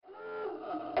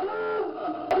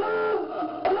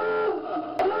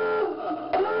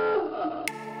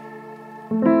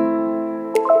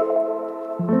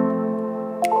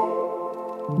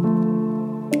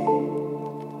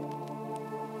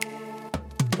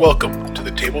Welcome to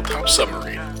the Tabletop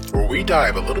Summary, where we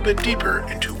dive a little bit deeper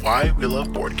into why we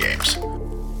love board games.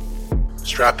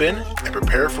 Strap in and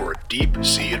prepare for a deep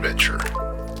sea adventure.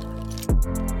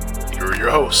 Here are your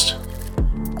hosts.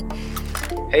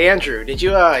 Hey Andrew, did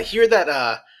you hear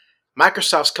that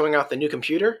Microsoft's coming out with a new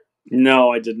computer?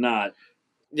 No, I did not.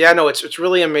 Yeah, no, it's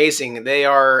really amazing. They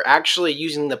are actually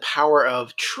using the power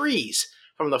of trees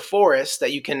from the forest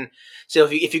that you can. So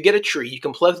if you get a tree, you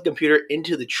can plug the computer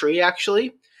into the tree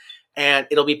actually, and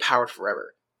it'll be powered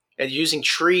forever. And using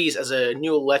trees as a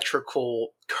new electrical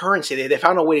currency, they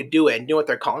found a way to do it. And you know what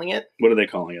they're calling it? What are they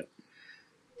calling it?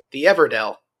 The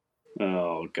Everdell.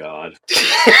 Oh, God.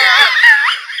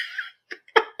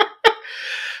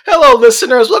 Hello,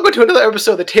 listeners. Welcome to another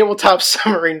episode of the Tabletop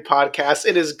Submarine Podcast.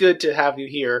 It is good to have you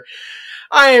here.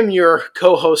 I am your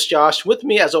co-host, Josh. With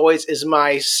me, as always, is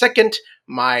my second,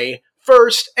 my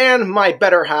first, and my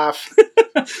better half.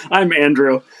 I'm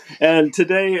Andrew, and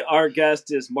today our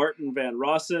guest is Martin van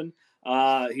Rossum.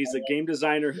 He's a game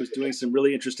designer who's doing some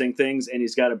really interesting things, and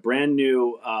he's got a brand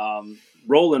new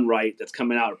roll and write that's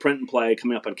coming out, a print and play,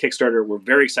 coming up on Kickstarter. We're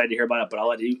very excited to hear about it, but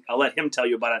I'll let him tell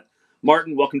you about it.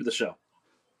 Martin, welcome to the show.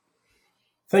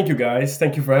 Thank you, guys.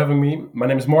 Thank you for having me. My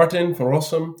name is Martin van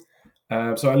Rossum.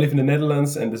 So I live in the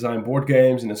Netherlands and design board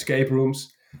games and escape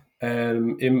rooms.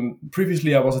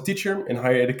 Previously, I was a teacher in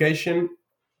higher education,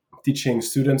 teaching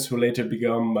students who later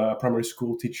become primary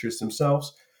school teachers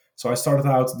themselves. So I started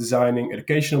out designing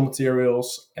educational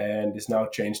materials, and is now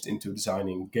changed into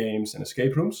designing games and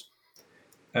escape rooms.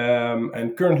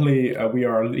 And currently, we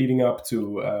are leading up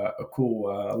to a cool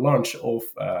launch of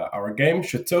our game.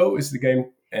 Château is the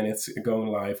game, and it's going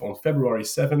live on February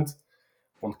 7th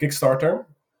on Kickstarter.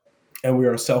 And we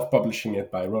are self-publishing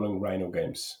it by Rolling Rhino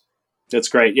Games. That's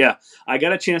great. Yeah, I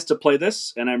got a chance to play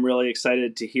this, and I'm really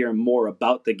excited to hear more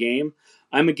about the game.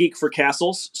 I'm a geek for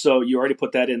castles, so you already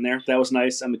put that in there. That was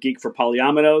nice. I'm a geek for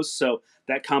polyominoes, so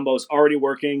that combo is already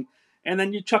working. And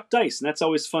then you chuck dice, and that's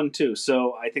always fun too.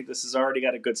 So I think this has already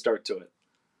got a good start to it.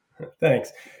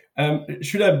 Thanks.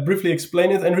 Should I briefly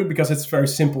explain it, Andrew? Because it's very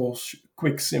simple,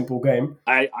 quick, simple game.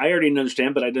 I already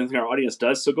understand, but I don't think our audience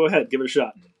does. So go ahead, give it a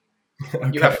shot.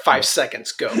 Okay. You have 5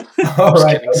 seconds. Go. All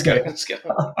right. Let's go.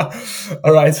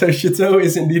 All right. So Château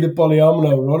is indeed a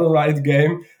polyomino roll and write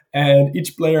game, and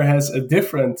each player has a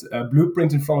different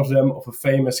blueprint in front of them of a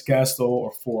famous castle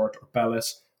or fort or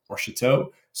palace or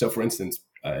chateau. So, for instance,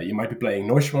 you might be playing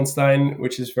Neuschwanstein,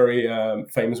 which is a very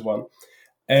famous one.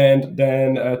 And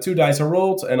then 2 dice are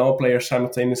rolled, and all players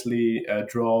simultaneously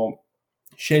draw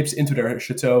shapes into their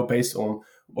chateau based on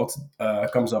what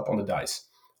comes up on the dice.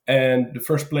 And the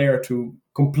first player to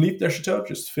complete their chateau,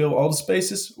 just fill all the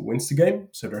spaces, wins the game.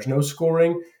 So there's no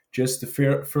scoring, just the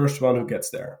first one who gets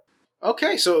there.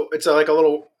 Okay, so it's like a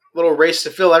little race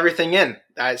to fill everything in.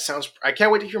 That sounds. I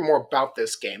can't wait to hear more about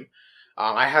this game.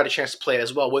 I had a chance to play it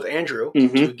as well with Andrew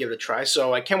to give it a try,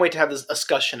 so I can't wait to have this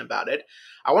discussion about it.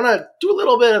 I want to do a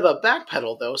little bit of a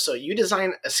backpedal, though. So you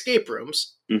design escape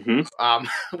rooms,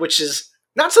 which is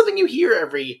not something you hear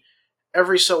every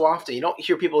so often. You don't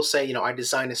hear people say, I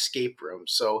design escape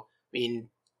rooms. So, I mean,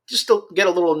 just to get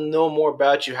a little know more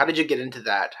about you, how did you get into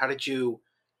that? How did you,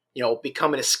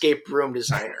 become an escape room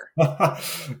designer?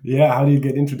 Yeah, how do you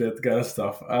get into that kind of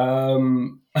stuff?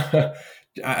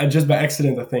 Just by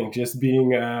accident, I think, just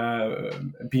being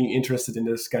interested in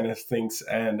this kind of things.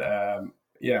 And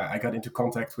I got into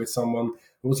contact with someone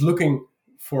who was looking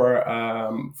for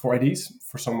ideas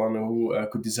for someone who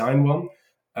could design one.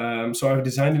 So I've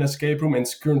designed an escape room, and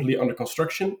it's currently under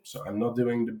construction. So I'm not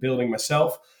doing the building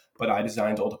myself, but I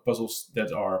designed all the puzzles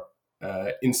that are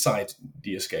inside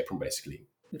the escape room, basically.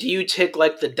 Do you take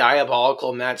like the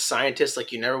diabolical mad scientist,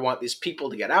 like you never want these people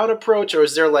to get out approach, or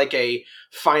is there like a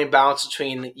fine balance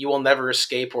between you will never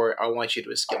escape or I want you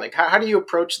to escape? Like how do you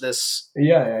approach this?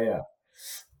 Yeah.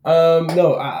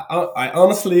 No, I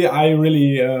honestly, I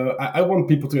really, I want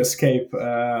people to escape.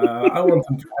 I want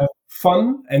them to have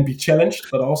fun and be challenged,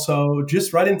 but also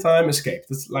just right in time escape.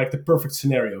 That's like the perfect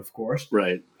scenario, of course.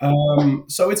 Right.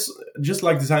 So it's just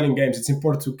like designing games. It's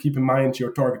important to keep in mind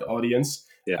your target audience.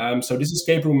 Yeah. So this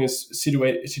escape room is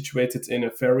situated in a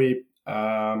very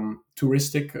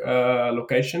touristic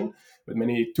location with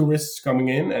many tourists coming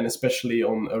in, and especially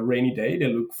on a rainy day,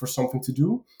 they look for something to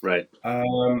do. Right.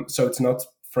 So it's not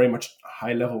very much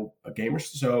high-level gamers.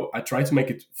 So I try to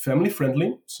make it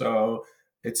family-friendly. So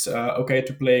it's okay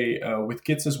to play with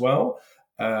kids as well.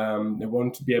 They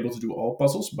won't be able to do all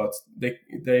puzzles, but they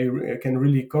can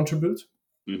really contribute.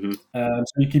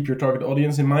 So you keep your target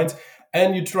audience in mind,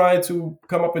 and you try to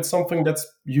come up with something that's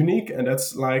unique and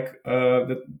that's like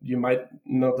that you might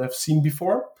not have seen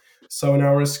before. So in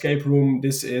our escape room,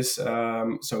 this is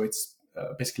so it's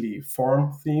basically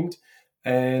farm themed,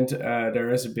 and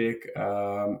there is a big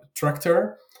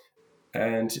tractor,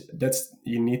 and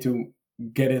you need to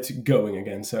get it going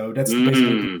again. So that's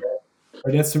basically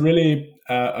that's really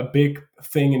a big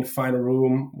thing in the final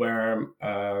room where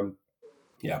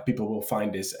people will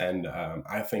find this, and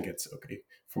I think it's okay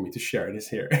for me to share this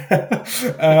here.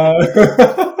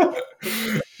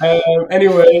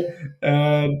 Anyway,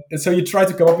 so you try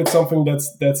to come up with something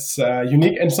that's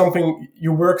unique and something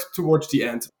you work towards the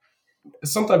end.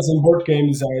 Sometimes in board game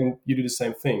design, you do the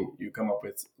same thing. You come up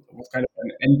with what kind of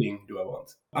an ending do I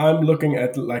want. I'm looking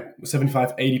at like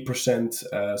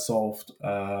 75-80% solved.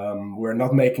 We're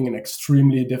not making an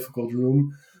extremely difficult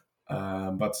room,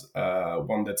 but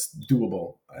one that's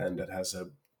doable and that has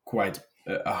quite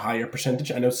a higher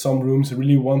percentage. I know some rooms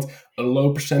really want a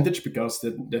low percentage because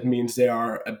that means they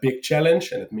are a big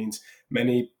challenge, and it means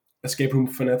many escape room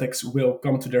fanatics will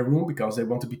come to their room because they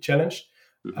want to be challenged.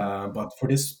 But for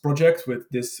this project with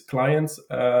this client,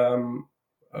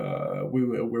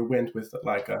 we went with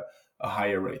like a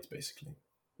higher rate, basically.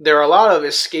 There are a lot of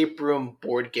escape room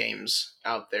board games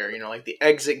out there, like the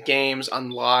exit games,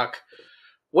 Unlock.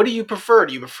 What do you prefer?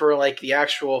 Do you prefer like the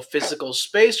actual physical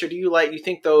space, or do you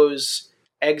think those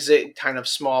exit kind of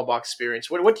small box experience?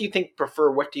 What do you think prefer?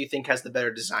 What do you think has the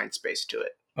better design space to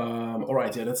it? All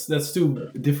right, yeah, that's two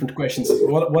different questions.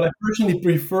 What I personally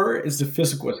prefer is the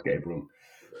physical escape room,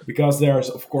 because there's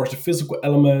of course the physical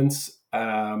elements.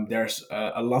 There's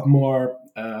a lot more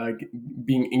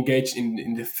being engaged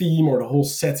in the theme or the whole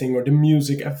setting or the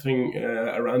music. Everything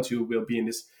around you will be in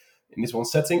this one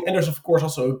setting. And there's of course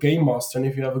also a game master, and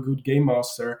if you have a good game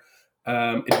master,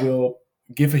 it will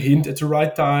give a hint at the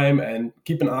right time and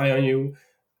keep an eye on you.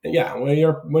 And yeah, when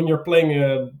you're playing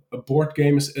a board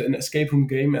game, an escape room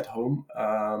game at home,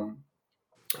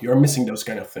 you're missing those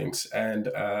kind of things. And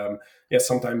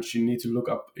sometimes you need to look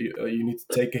up, you need to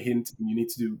take a hint, and you need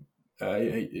to do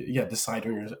decide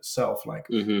on yourself, like,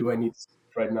 do I need to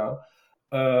right now?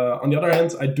 On the other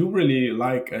hand, I do really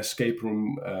like escape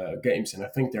room games, and I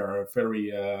think they are very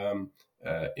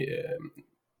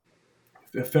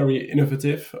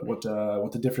innovative. What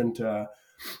the different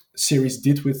series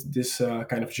did with this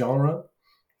kind of genre.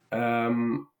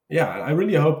 I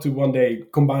really hope to one day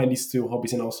combine these two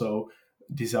hobbies and also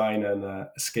design an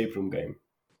escape room game.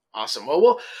 Awesome.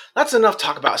 Well, that's enough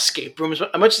talk about escape rooms.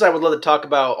 As much as I would love to talk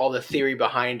about all the theory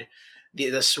behind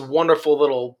this wonderful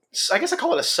little, I guess I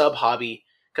call it a sub hobby,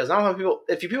 because not a lot of people,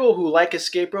 if you people who like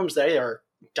escape rooms, they are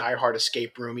diehard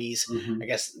escape roomies. I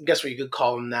guess what you could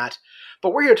call them that.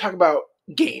 But we're here to talk about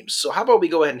games. So how about we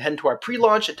go ahead and head into our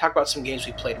pre-launch and talk about some games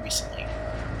we played recently.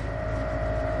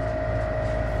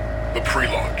 The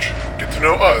pre-launch. Get to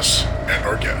know us and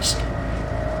our guest.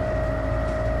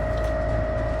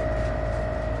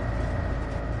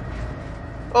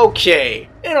 Okay,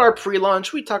 in our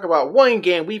pre-launch, we talk about one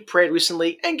game we played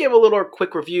recently and give a little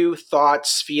quick review,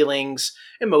 thoughts, feelings,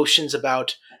 emotions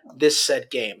about this said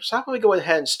game. So how about we go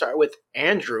ahead and start with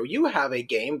Andrew? You have a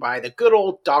game by the good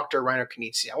old Dr. Reiner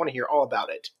Knizia. I want to hear all about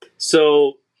it.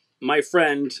 So, my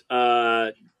friend,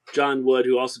 John Wood,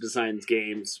 who also designs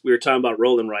games, we were talking about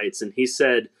roll and writes, and he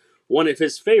said one of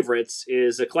his favorites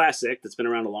is a classic that's been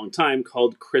around a long time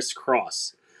called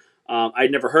Crisscross.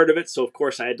 I'd never heard of it, so of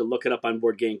course I had to look it up on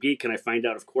Board Game Geek, and I find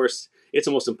out, of course, it's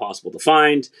almost impossible to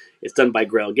find. It's done by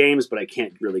Grail Games, but I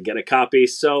can't really get a copy.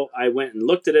 So I went and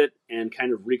looked at it and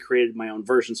kind of recreated my own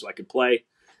version so I could play.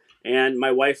 And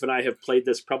my wife and I have played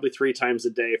this probably 3 times a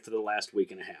day for the last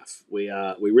week and a half. We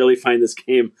really find this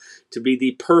game to be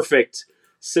the perfect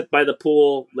sit by the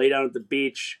pool, lay down at the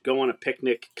beach, go on a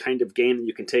picnic kind of game that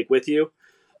you can take with you.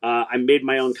 I made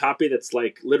my own copy that's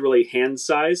like literally hand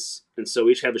size. And so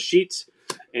we each have a sheet,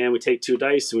 and we take 2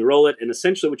 dice and we roll it. And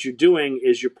essentially what you're doing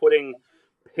is you're putting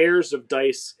pairs of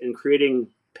dice and creating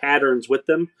patterns with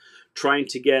them, trying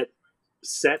to get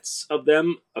sets of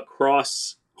them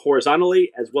across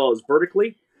horizontally as well as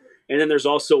vertically. And then there's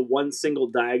also one single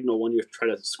diagonal one. You have to try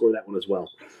to score that one as well.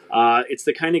 It's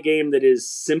the kind of game that is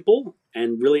simple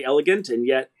and really elegant, and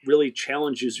yet really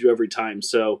challenges you every time.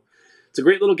 So it's a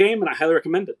great little game, and I highly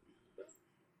recommend it.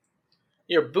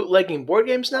 You're bootlegging board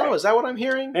games now? Is that what I'm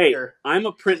hearing? Hey, I'm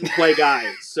a print and play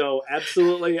guy, so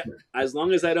absolutely, as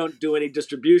long as I don't do any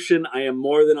distribution, I am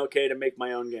more than okay to make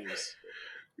my own games.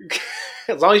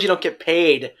 As long as you don't get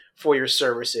paid for your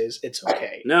services, it's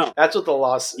okay. No. That's what the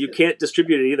law says. You can't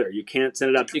distribute it either. You can't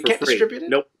send it out for free. You can't distribute it?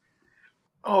 Nope.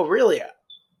 Oh, really?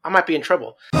 I might be in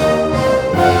trouble.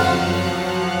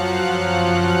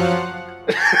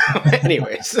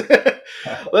 Anyways,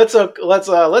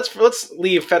 let's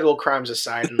leave federal crimes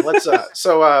aside and let's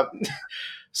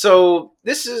So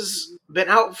this has been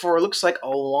out for, looks like, a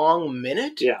long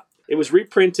minute. Yeah. It was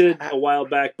reprinted a while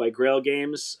back by Grail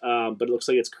Games, but it looks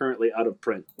like it's currently out of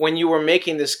print. When you were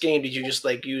making this game, did you just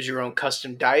like use your own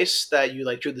custom dice that you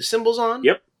like drew the symbols on?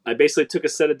 Yep. I basically took a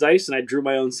set of dice and I drew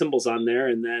my own symbols on there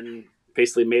and then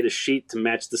basically made a sheet to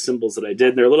match the symbols that I did.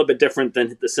 And they're a little bit different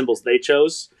than the symbols they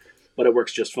chose, but it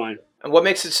works just fine. And what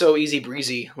makes it so easy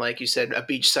breezy? Like you said, a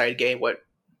beachside game. What?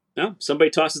 No, somebody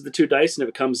tosses the 2 dice, and if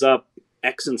it comes up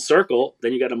X and circle,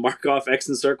 then you got to mark off X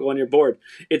and circle on your board.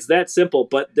 It's that simple,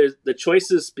 but there's the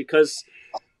choices, because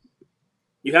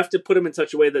you have to put them in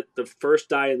such a way that the first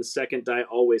die and the second die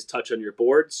always touch on your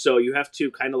board. So you have to,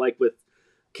 kind of like with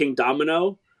King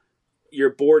Domino, your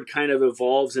board kind of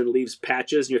evolves and leaves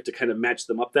patches, and you have to kind of match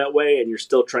them up that way, and you're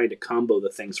still trying to combo the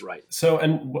things right. So,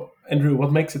 and Andrew,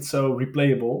 what makes it so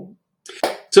replayable?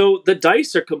 So the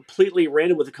dice are completely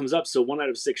random when it comes up. So 1 out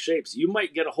of 6 shapes. You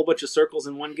might get a whole bunch of circles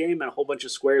in one game and a whole bunch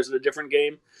of squares in a different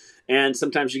game. And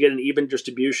sometimes you get an even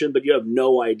distribution, but you have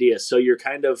no idea. So you're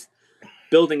kind of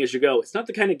building as you go. It's not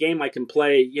the kind of game I can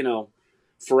play,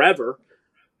 forever.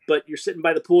 But you're sitting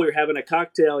by the pool, you're having a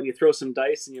cocktail, and you throw some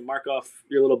dice and you mark off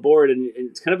your little board. And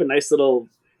it's kind of a nice little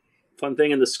fun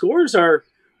thing. And the scores are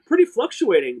pretty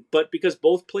fluctuating. But because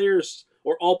both players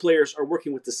or all players are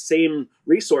working with the same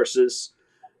resources,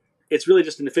 it's really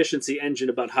just an efficiency engine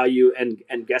about how you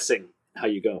and guessing how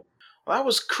you go. Well, that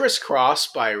was Crisscross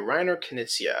by Reiner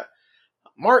Knizia.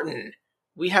 Martin,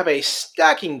 we have a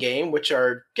stacking game which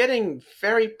are getting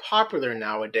very popular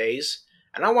nowadays,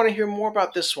 and I want to hear more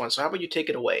about this one, so how about you take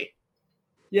it away?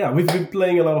 Yeah, we've been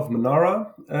playing a lot of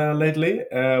Manara lately,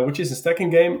 which is a stacking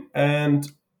game, and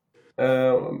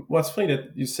it's funny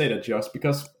that you say that, Josh,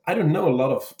 because I don't know a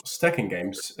lot of stacking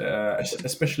games,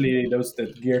 especially those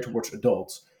that gear towards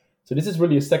adults. So this is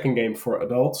really a stacking game for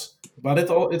adults, but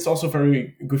it's also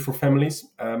very good for families.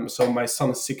 So my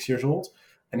son is 6 years old,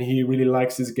 and he really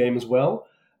likes this game as well,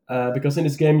 because in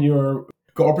this game you're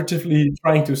cooperatively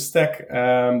trying to stack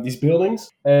these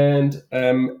buildings, and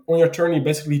on your turn you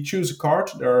basically choose a card.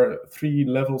 There are 3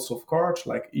 levels of cards,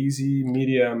 like easy,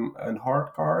 medium, and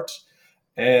hard cards,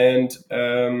 and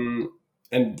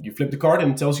you flip the card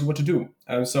and it tells you what to do.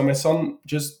 So my son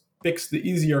just picks the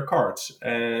easier cards,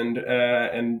 and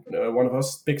one of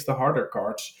us picks the harder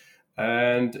cards,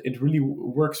 and it really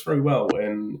works very well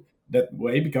in that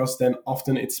way, because then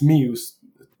often it's me who's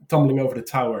tumbling over the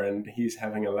tower and he's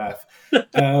having a laugh. But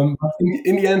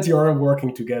in the end, you're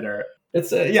working together.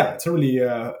 It's it's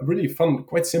a really fun,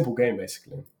 quite simple game,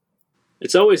 basically.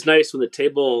 It's always nice when the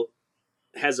table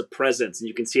has a presence and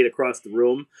you can see it across the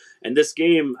room. And this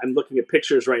game, I'm looking at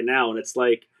pictures right now, and it's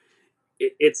like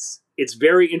it's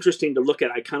very interesting to look at.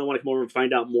 I kind of want to come over and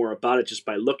find out more about it just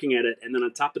by looking at it. And then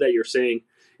on top of that, you're saying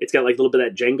it's got like a little bit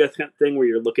of that Jenga thing where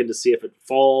you're looking to see if it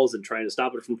falls and trying to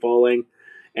stop it from falling.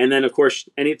 And then, of course,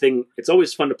 it's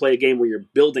always fun to play a game where you're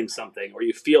building something or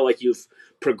you feel like you've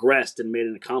progressed and made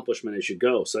an accomplishment as you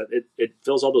go. So it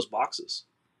fills all those boxes.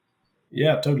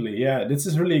 Yeah, totally. Yeah, this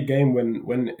is really a game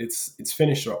when it's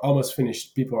finished or almost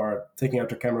finished, people are taking out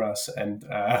their cameras and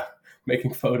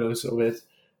making photos of it.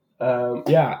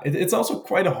 It's also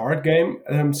quite a hard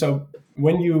game. So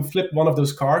when you flip one of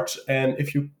those cards, and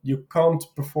if you can't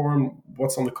perform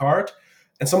what's on the card,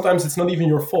 and sometimes it's not even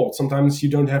your fault. Sometimes you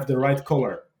don't have the right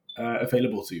color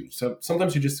available to you. So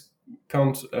sometimes you just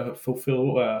can't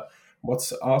fulfill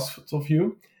what's asked of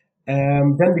you.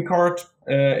 Then the card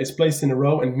is placed in a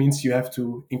row, and it means you have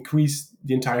to increase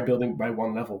the entire building by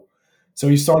 1 level. So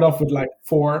you start off with like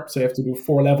 4, so you have to do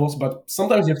 4 levels, but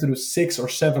sometimes you have to do 6 or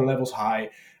 7 levels high,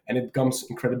 and it becomes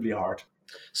incredibly hard.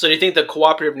 So do you think the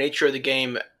cooperative nature of the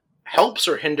game helps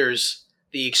or hinders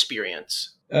the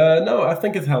experience? No, I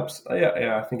think it helps.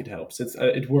 I think it helps.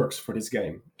 It works for this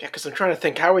game. Yeah, because I'm trying to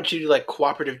think, how would you do like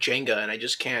cooperative Jenga, and I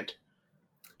just can't.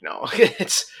 No,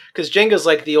 it's because Jenga's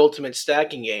like the ultimate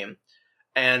stacking game,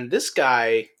 and this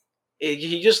guy,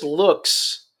 he just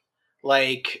looks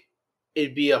like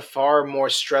it'd be a far more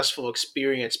stressful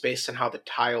experience based on how the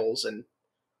tiles and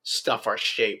stuff are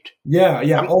shaped.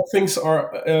 Yeah. All things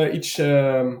are each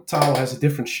tile has a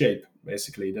different shape,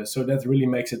 basically. So that really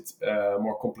makes it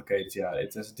more complicated. Yeah,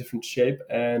 it has a different shape,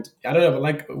 and I don't know, but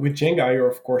like with Jenga, you're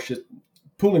of course just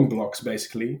pulling blocks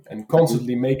basically and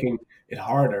constantly making it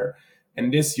harder.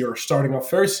 And this, you're starting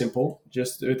off very simple,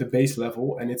 just at the base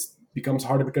level, and it becomes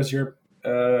harder because you're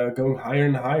going higher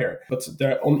and higher. But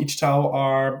there on each tile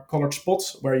are colored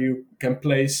spots where you can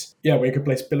place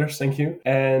pillars. Thank you.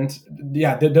 And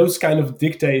those kind of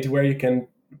dictate where you can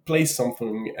place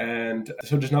something, and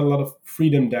so there's not a lot of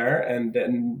freedom there, and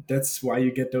then that's why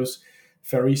you get those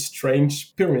very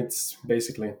strange pyramids,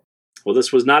 basically. Well,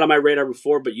 this was not on my radar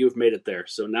before, but you've made it there.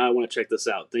 So now I want to check this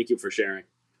out. Thank you for sharing.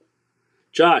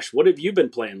 Josh, what have you been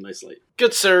playing lately?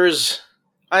 Good sirs,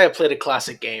 I have played a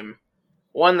classic game.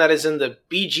 One that is in the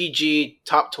BGG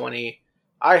top 20.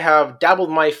 I have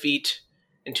dabbled my feet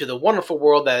into the wonderful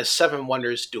world that is Seven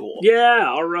Wonders Duel. Yeah,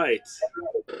 all right.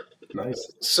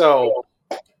 Nice. So,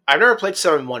 I've never played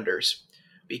Seven Wonders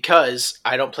because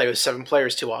I don't play with 7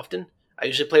 players too often. I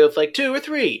usually play with like 2 or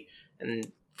 3.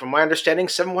 And from my understanding,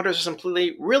 Seven Wonders doesn't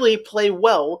really play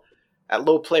well at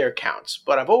low player counts.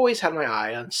 But I've always had my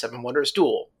eye on Seven Wonders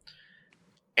Duel.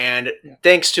 And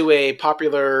thanks to a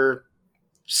popular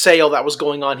sale that was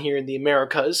going on here in the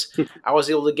Americas, I was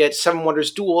able to get Seven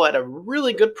Wonders Duel at a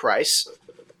really good price.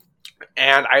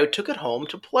 And I took it home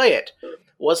to play it.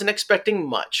 Wasn't expecting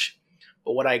much.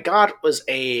 But what I got was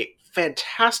a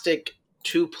fantastic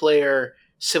 2-player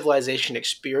Civilization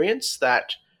experience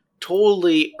that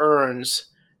totally earns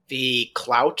the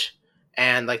clout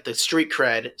and like the street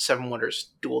cred Seven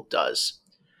Wonders Duel does.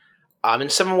 In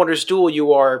Seven Wonders Duel,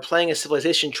 you are playing a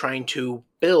civilization trying to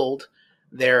build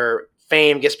their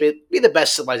fame, gets to be the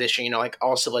best civilization, like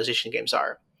all civilization games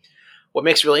are. What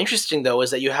makes it really interesting, though,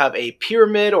 is that you have a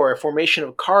pyramid or a formation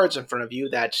of cards in front of you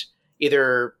that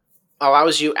either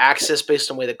allows you access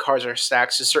based on the way the cards are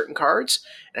stacked to certain cards,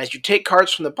 and as you take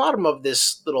cards from the bottom of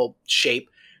this little shape,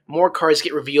 more cards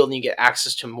get revealed and you get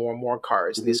access to more and more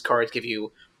cards. And these cards give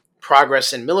you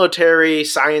progress in military,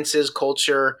 sciences,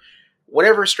 culture,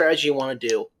 whatever strategy you want to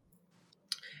do.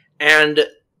 And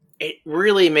it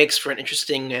really makes for an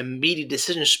interesting and meaty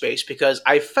decision space because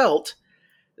I felt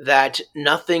that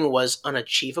nothing was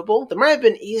unachievable. There might have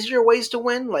been easier ways to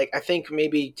win. Like I think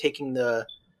maybe taking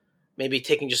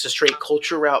just a straight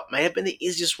culture route might have been the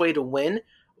easiest way to win.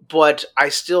 But I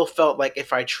still felt like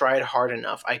if I tried hard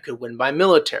enough, I could win by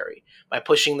military, by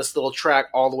pushing this little track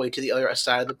all the way to the other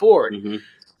side of the board. Mm-hmm.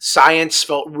 Science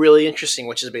felt really interesting,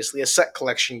 which is basically a set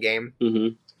collection game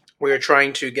where you're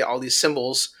trying to get all these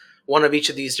symbols, one of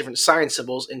each of these different science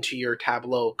symbols, into your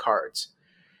tableau cards.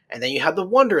 And then you have the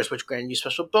Wonders, which grant you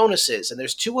special bonuses. And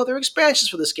there's 2 other expansions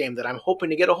for this game that I'm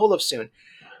hoping to get a hold of soon.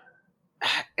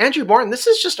 Andrew Martin, this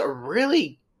is just a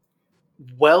really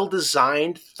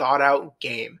well-designed, thought-out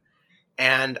game.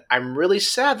 And I'm really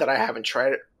sad that I haven't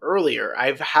tried it earlier.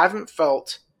 I haven't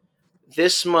felt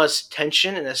this much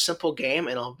tension in a simple game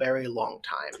in a very long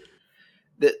time.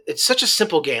 It's such a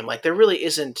simple game. Like, there really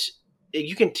isn't...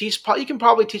 You can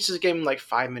probably teach this game in like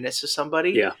 5 minutes to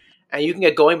somebody. Yeah. And you can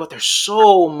get going, but there's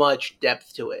so much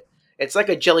depth to it. It's like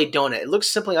a jelly donut. It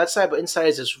looks simple outside, but inside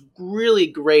is this really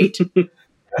great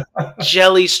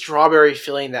jelly strawberry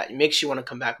filling that makes you want to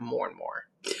come back more and more.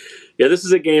 Yeah, this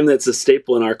is a game that's a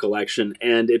staple in our collection,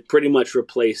 and it pretty much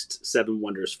replaced Seven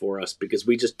Wonders for us because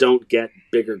we just don't get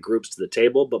bigger groups to the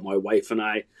table, but my wife and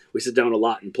I, we sit down a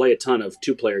lot and play a ton of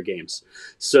 2-player games.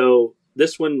 So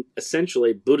this one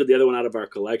essentially booted the other one out of our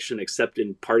collection, except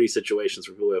in party situations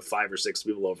where people have 5 or 6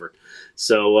 people over.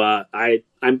 So I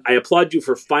applaud you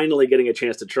for finally getting a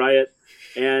chance to try it.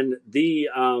 And the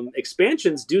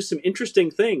expansions do some interesting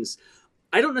things.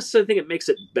 I don't necessarily think it makes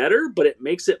it better, but it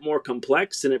makes it more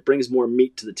complex and it brings more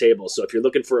meat to the table. So if you're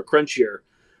looking for a crunchier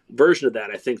version of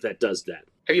that, I think that does that.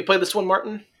 Have you played this one,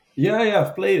 Martin? Yeah,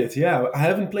 I've played it. Yeah, I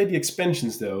haven't played the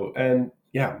expansions though, and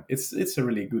yeah, it's a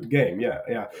really good game.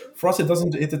 Yeah. For us, it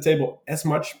doesn't hit the table as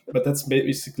much, but that's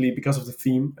basically because of the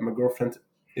theme. And my girlfriend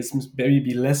is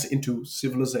maybe less into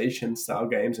civilization-style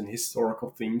games and historical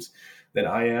themes than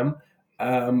I am.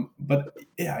 But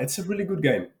yeah, it's a really good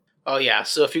game. Oh yeah,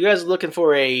 so if you guys are looking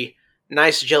for a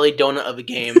nice jelly donut of a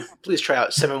game, please try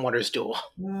out Seven Wonders Duel.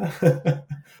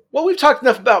 Well, we've talked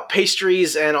enough about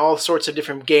pastries and all sorts of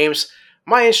different games.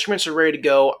 My instruments are ready to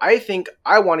go. I think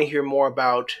I want to hear more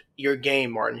about your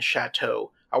game, Martin,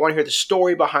 Château. I want to hear the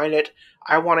story behind it.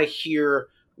 I want to hear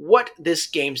what this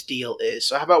game's deal is.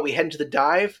 So how about we head into the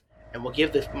dive, and we'll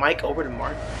give the mic over to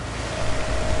Martin.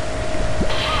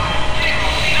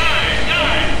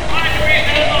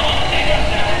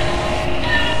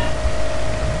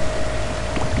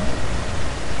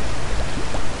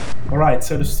 All right,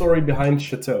 so the story behind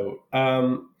Château.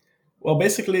 Well,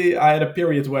 basically, I had a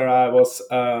period where I was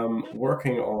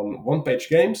working on one-page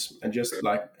games, and just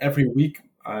like every week,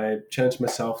 I challenged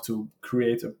myself to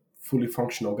create a fully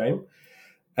functional game.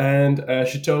 And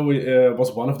Château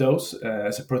was one of those.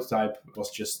 As a prototype, it was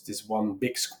just this one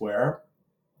big square.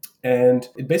 And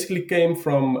it basically came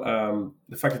from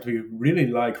the fact that we really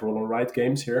like roll and write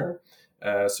games here.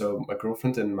 So my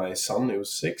girlfriend and my son, who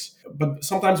was 6. But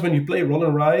sometimes when you play roll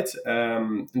and write,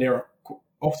 they are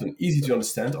often easy to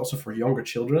understand, also for younger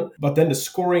children. But then the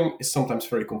scoring is sometimes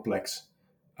very complex.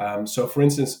 So for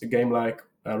instance, a game like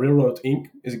Railroad Inc.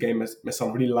 is a game my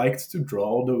son really liked to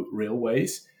draw the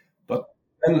railways, but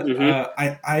then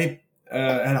I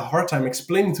had a hard time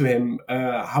explaining to him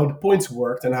how the points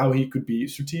worked and how he could be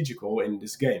strategical in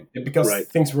this game because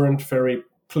things weren't very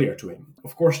clear to him.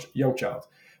 Of course, young child.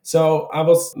 So I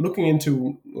was looking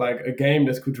into like a game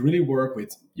that could really work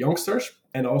with youngsters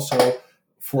and also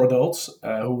for adults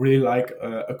who really like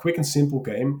a quick and simple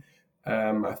game.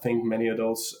 I think many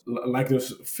adults like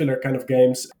those filler kind of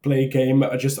games, play a game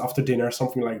just after dinner,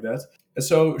 something like that.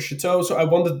 So Château, so I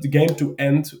wanted the game to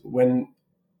end when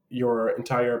your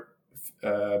entire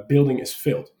building is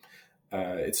filled.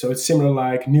 It's similar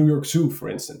like New York Zoo, for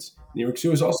instance. New York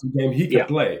Zoo is also a game he can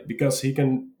play because he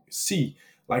can see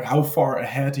like how far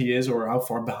ahead he is or how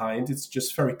far behind. It's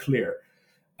just very clear.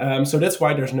 So that's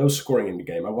why there's no scoring in the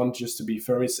game. I want just to be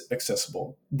very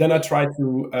accessible. Then I try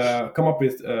to come up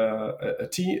with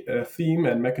a theme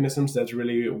and mechanisms that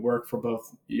really work for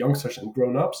both youngsters and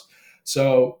grown-ups.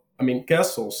 So, I mean,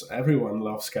 castles, everyone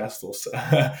loves castles.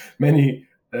 Many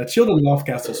children love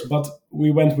castles, but we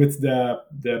went with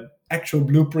the actual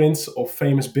blueprints of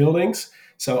famous buildings.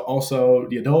 So also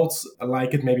the adults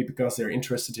like it maybe because they're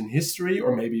interested in history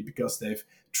or maybe because they've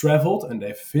traveled and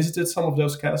they've visited some of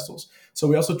those castles. So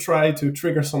we also try to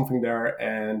trigger something there,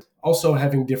 and also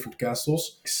having different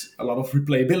castles, a lot of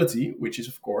replayability, which is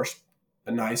of course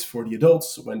nice for the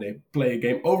adults when they play a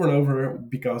game over and over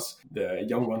because the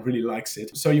young one really likes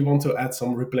it. So you want to add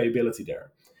some replayability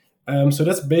there. So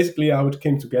that's basically how it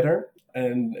came together.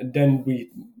 And then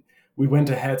we went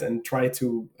ahead and tried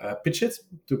to pitch it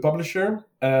to a publisher,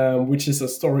 which is a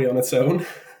story on its own.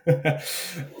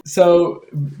 So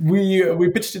we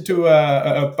pitched it to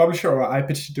a publisher, or I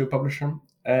pitched it to a publisher.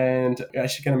 And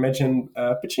as you can imagine,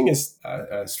 pitching is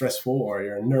stressful, or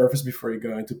you're nervous before you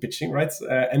go into pitching, right?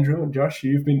 Andrew and Josh,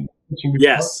 you've been pitching before?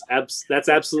 Yes, that's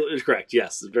absolutely correct.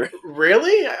 Yes.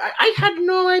 Really? I had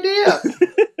no idea.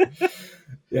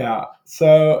 Yeah,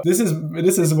 so this is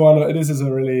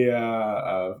a really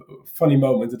funny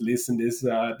moment, at least in this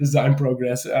design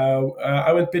progress.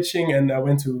 I went pitching, and I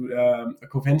went to a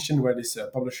convention where this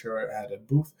publisher had a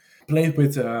booth. Played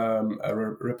with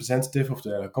a representative of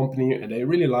the company, and they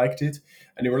really liked it.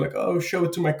 And they were like, "Oh, show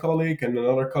it to my colleague." And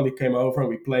another colleague came over, and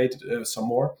we played some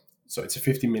more. So it's a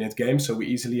 15-minute game, so we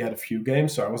easily had a few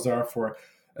games. So I was there for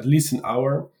at least an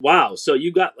hour. Wow! So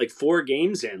you got like 4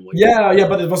 games in. Yeah,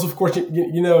 but it was, of course,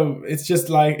 you know, it's just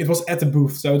like it was at the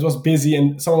booth, so it was busy,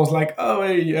 and someone was like, "Oh,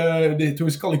 hey," to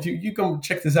his colleague, "You come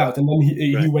check this out," and then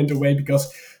he went away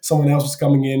because someone else was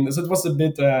coming in. So it was a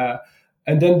bit.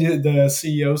 And then the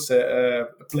CEO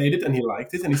played it, and he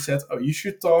liked it, and he said, "Oh, you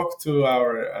should talk to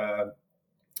our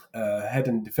head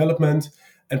in development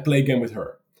and play a game with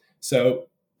her." So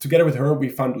together with her, we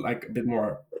found like a bit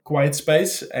more quiet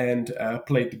space and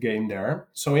played the game there.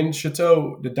 So in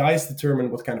Château, the dice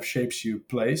determine what kind of shapes you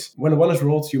place. When a 1 is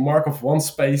rolled, you mark off 1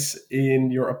 space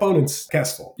in your opponent's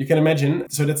castle. You can imagine,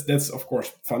 so that's of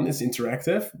course fun, it's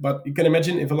interactive, but you can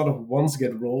imagine if a lot of 1s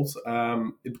get rolled,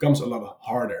 it becomes a lot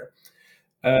harder.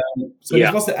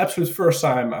 This was the absolute first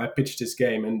time I pitched this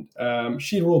game, and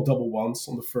she rolled double 1s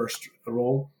on the first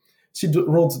roll. She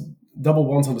rolled double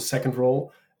 1s on the second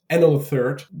roll. And on the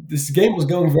third, this game was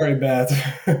going very bad.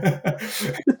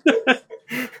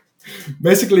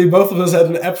 Basically, both of us had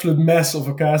an absolute mess of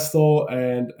a castle,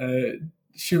 and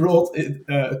she rolled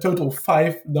a total of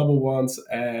 5 double 1s,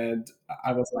 and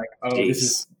I was like, "Oh,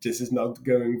 this is not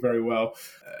going very well."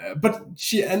 But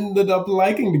she ended up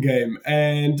liking the game,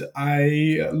 and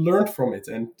I learned from it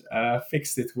and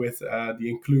fixed it with the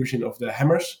inclusion of the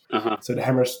hammers. So the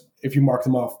hammers, if you mark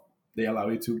them off, they allow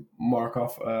you to mark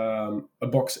off a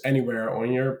box anywhere on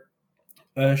your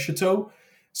Château.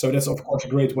 So that's, of course, a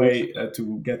great way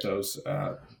to get those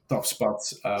tough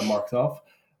spots marked off.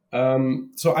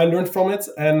 So I learned from it,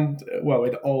 and well,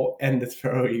 it all ended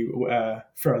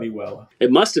fairly well.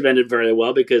 It must have ended very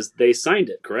well because they signed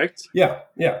it, correct? Yeah,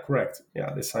 correct.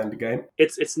 Yeah, they signed the game.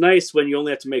 It's nice when you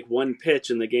only have to make 1 pitch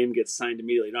and the game gets signed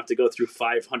immediately. You don't have to go through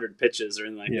 500 pitches or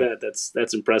anything like that.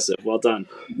 That's impressive. Well done.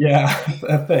 Yeah,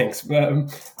 thanks.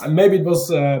 Maybe it was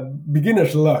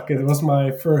beginner's luck. It was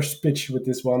my first pitch with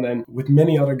this one, and with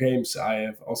many other games I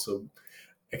have also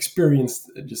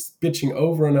experienced just pitching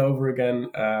over and over again.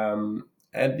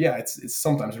 And yeah, it's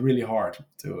sometimes really hard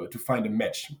to find a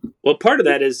match. Well, part of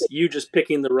that is you just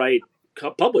picking the right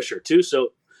publisher too.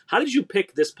 So how did you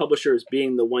pick this publisher as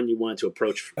being the one you wanted to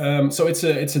approach? So it's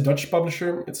a Dutch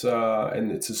publisher. It's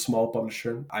a small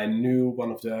publisher. I knew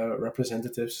one of the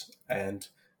representatives, and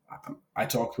I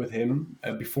talked with him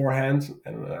beforehand,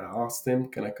 and I asked him,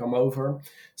 "Can I come over?"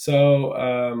 So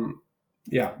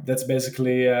yeah, that's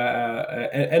basically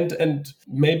and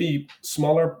maybe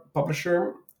smaller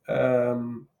publisher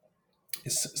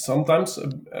is sometimes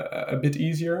a bit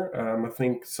easier. I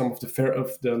think some of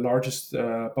the largest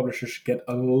publishers get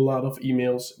a lot of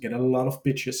emails, get a lot of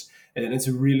pitches, and it's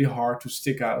really hard to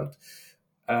stick out.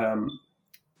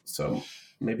 So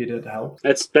maybe that helped.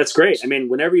 That's great. I mean,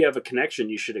 whenever you have a connection,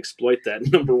 you should exploit that.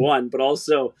 Number one, but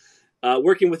also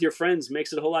working with your friends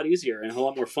makes it a whole lot easier and a whole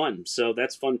lot more fun. So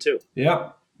that's fun too.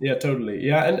 Yeah, totally.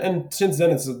 Yeah, and since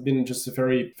then it's been just a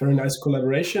very very nice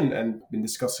collaboration, and been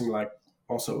discussing like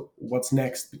also what's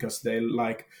next, because they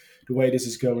like the way this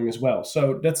is going as well.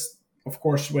 So that's of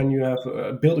course when you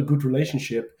have built a good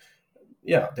relationship,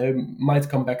 yeah, they might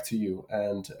come back to you,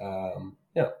 and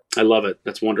yeah. I love it.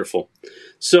 That's wonderful.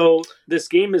 So this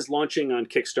game is launching on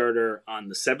Kickstarter on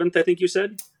the 7th, I think you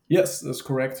said? Yes, that's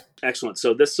correct. Excellent.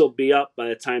 So this will be up by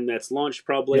the time that's launched,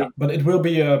 probably. Yeah, but it will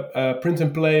be a print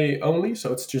and play only,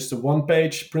 so it's just a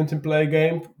one-page print and play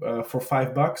game for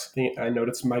 $5. I know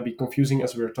that might be confusing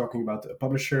as we were talking about a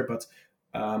publisher, but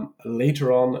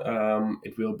later on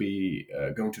it will be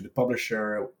going to the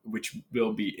publisher, which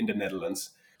will be in the Netherlands.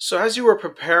 So as you were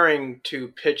preparing to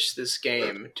pitch this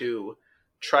game, to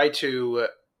try to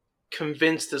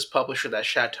convince this publisher that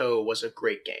Château was a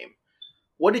great game,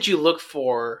 what did you look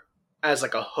for as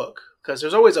like a hook? Because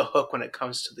there's always a hook when it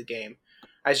comes to the game.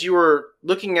 As you were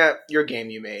looking at your game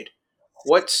you made,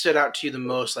 what stood out to you the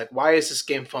most? Like, why is this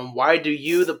game fun? Why do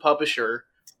you, the publisher,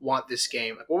 want this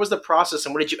game? Like, what was the process,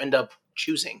 and what did you end up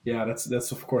choosing? Yeah,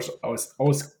 that's of course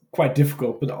always quite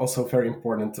difficult, but also very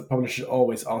important. The publishers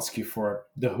always ask you for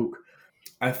the hook.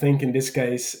 I think in this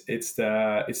case it's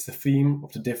the theme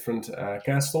of the different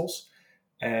castles,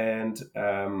 and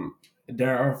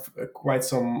there are quite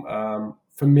some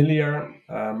familiar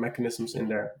mechanisms in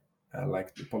there,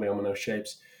 like the polyomino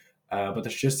shapes, but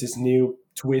there's just this new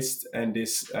twist and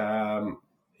this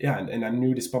and I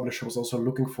knew this publisher was also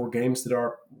looking for games that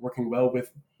are working well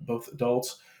with both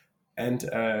adults and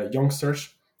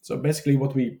youngsters. So basically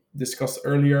what we discussed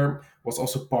earlier was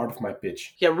also part of my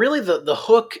pitch. Yeah, really the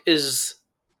hook is,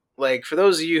 like, for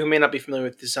those of you who may not be familiar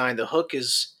with design, the hook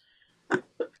is,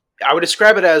 I would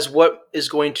describe it as what is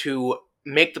going to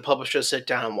make the publisher sit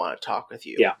down and want to talk with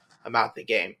you about the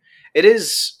game. It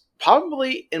is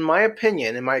probably, in my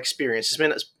opinion, in my experience,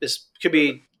 this could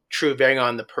be true varying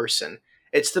on the person,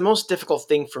 it's the most difficult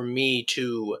thing for me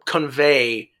to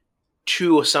convey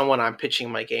to someone I'm pitching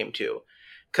my game to.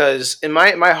 Because in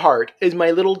my heart, in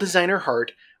my little designer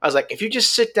heart, I was like, if you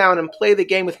just sit down and play the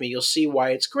game with me, you'll see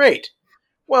why it's great.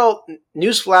 Well,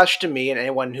 newsflash to me and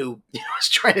anyone who is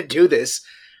trying to do this,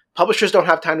 publishers don't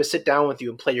have time to sit down with you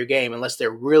and play your game unless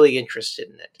they're really interested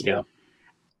in it. Yeah.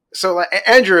 So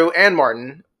Andrew and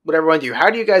Martin, whatever one of you, how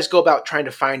do you guys go about trying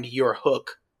to find your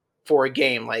hook for a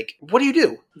game? Like, what do you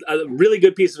do? A really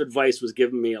good piece of advice was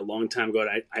given me a long time ago,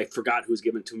 and I forgot who was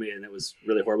given to me, and it was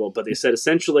really horrible. But they said,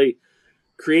 essentially,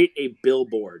 create a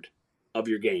billboard of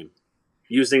your game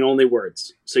using only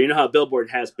words. So you know how a billboard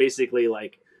has basically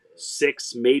like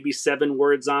 6, maybe 7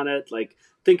 words on it? Like,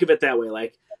 think of it that way.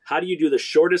 Like, how do you do the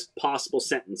shortest possible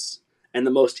sentence and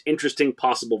the most interesting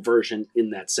possible version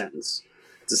in that sentence?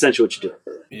 It's essentially what you do.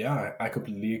 Yeah, I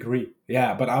completely agree.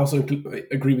 Yeah, but I also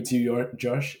agree with you,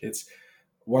 Josh. It's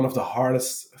one of the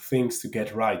hardest things to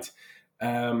get right.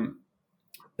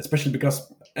 Especially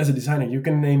because as a designer, you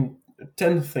can name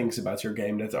 10 things about your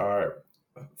game that are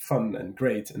fun and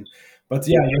great. But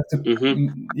yeah,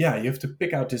 you have to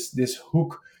pick out this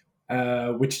hook,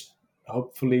 which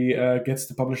hopefully gets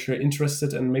the publisher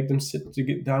interested and make them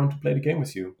get down to play the game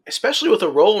with you. Especially with a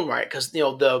roll and write, because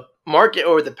the market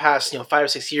over the past 5 or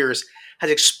 6 years has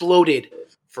exploded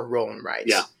for roll and writes.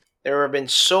 Yeah. There have been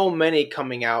so many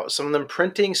coming out, some of them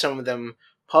printing, some of them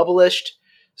published.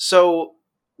 So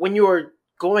when you are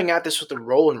going at this with a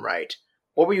roll and write,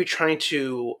 what were you trying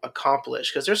to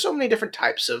accomplish? Because there's so many different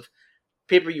types of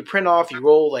paper you print off, you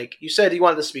roll. Like you said, you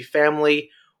wanted this to be family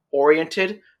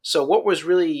oriented. So what was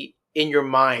really in your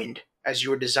mind as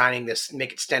you were designing this to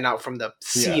make it stand out from the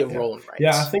sea of roll and writes?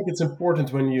 Yeah, I think it's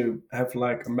important when you have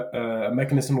like a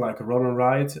mechanism like a roll and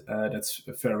write that's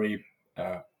very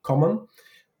common.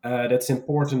 That's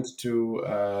important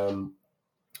to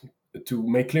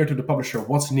make clear to the publisher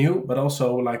what's new, but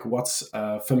also like what's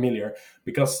familiar,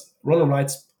 because roll and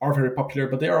writes are very popular,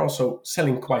 but they are also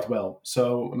selling quite well.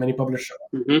 So many publishers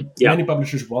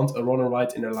want a roll and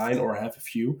write in their line or have a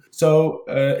few. So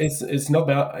it's not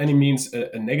by any means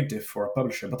a negative for a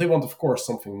publisher, but they want, of course,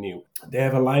 something new. They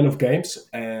have a line of games,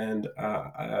 and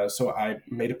so I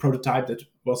made a prototype that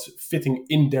was fitting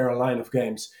in their line of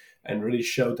games. and really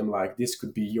showed them like this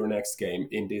could be your next game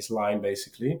in this line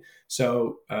basically.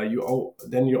 So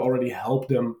then you already help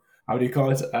them, how do you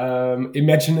call it,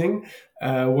 imagining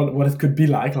what it could be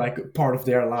like part of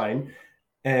their line.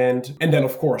 And then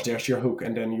of course there's your hook,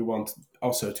 and then you want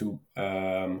also to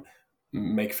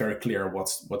make very clear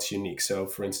what's unique. So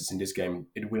for instance, in this game,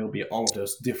 it will be all of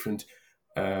those different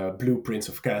blueprints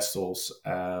of castles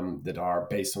that are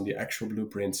based on the actual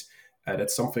blueprints.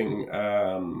 That's something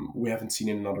we haven't seen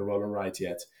in another roll and ride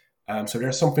yet. So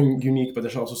there's something unique, but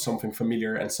there's also something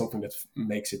familiar and something that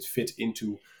makes it fit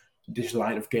into this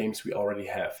line of games we already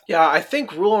have. Yeah, I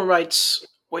think Rule and Write's,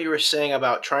 what you were saying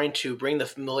about trying to bring the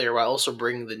familiar while also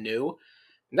bringing the new,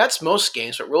 and that's most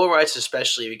games, but Rule and Writes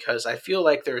especially, because I feel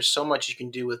like there's so much you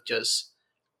can do with just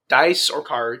dice or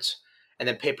cards and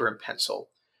then paper and pencil.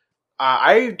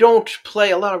 I don't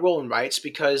play a lot of Roll and Writes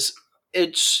because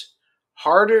it's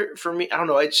harder for me. I don't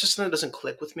know. It's just something that doesn't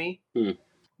click with me.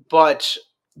 But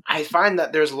I find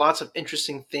that there's lots of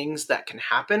interesting things that can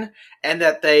happen, and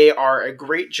that they are a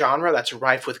great genre that's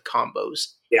rife with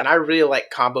combos. Yeah. And I really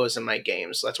like combos in my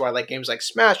games. That's why I like games like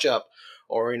Smash Up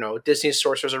or, Disney's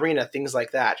Sorcerer's Arena, things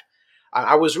like that.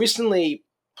 I was recently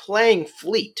playing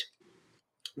Fleet,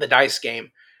 the dice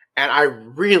game, and I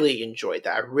really enjoyed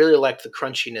that. I really liked the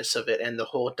crunchiness of it and the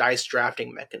whole dice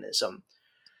drafting mechanism.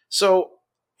 So,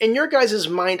 in your guys'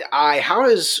 mind eye, how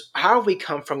have we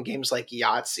come from games like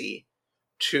Yahtzee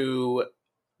to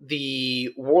the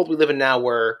world we live in now,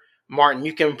 where, Martin,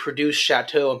 you can produce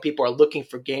Château and people are looking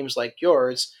for games like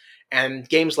yours, and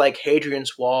games like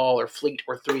Hadrian's Wall or Fleet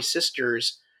or Three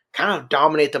Sisters kind of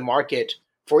dominate the market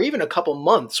for even a couple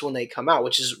months when they come out,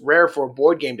 which is rare for a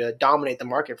board game to dominate the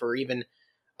market for even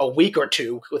a week or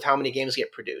two with how many games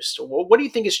get produced. What do you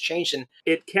think has changed?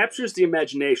 It captures the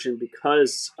imagination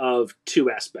because of two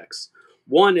aspects.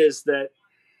 One is that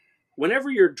whenever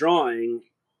you're drawing,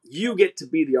 you get to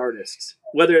be the artist,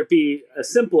 whether it be a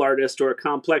simple artist or a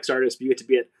complex artist. You get to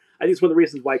be it. I think it's one of the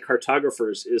reasons why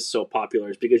Cartographers is so popular,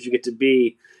 is because you get to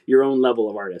be your own level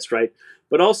of artist, right?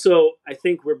 But also, I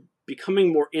think we're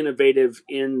becoming more innovative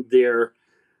in their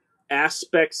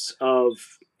aspects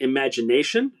of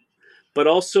imagination, but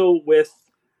also with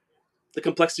the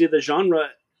complexity of the genre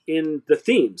in the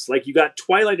themes. Like, you got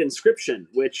Twilight Inscription,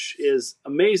 which is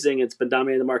amazing. It's been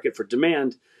dominating the market for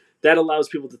demand. That allows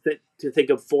people to think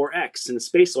of 4X and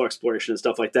spatial exploration and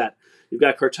stuff like that. You've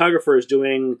got Cartographers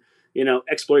doing,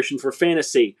 exploration for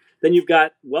fantasy. Then you've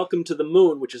got Welcome to the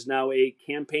Moon, which is now a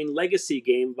campaign legacy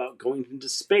game about going into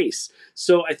space.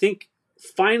 So I think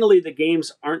finally the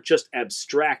games aren't just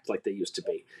abstract like they used to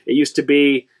be. It used to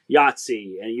be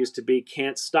Yahtzee, and it used to be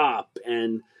Can't Stop,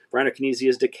 and Reiner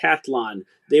Knizia's Decathlon.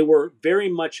 They were very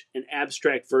much an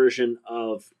abstract version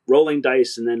of rolling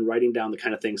dice and then writing down the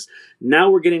kind of things. Now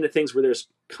we're getting to things where there's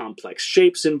complex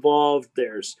shapes involved,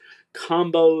 there's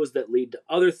combos that lead to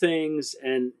other things,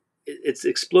 and it's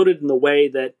exploded in the way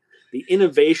that the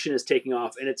innovation is taking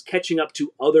off, and it's catching up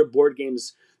to other board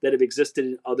games that have existed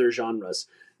in other genres.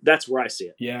 That's where I see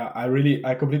it. Yeah,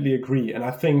 I completely agree. And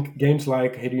I think games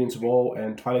like Hadrian's Wall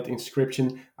and Twilight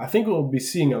Inscription, I think we'll be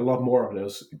seeing a lot more of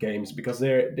those games because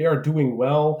they are doing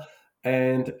well.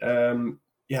 And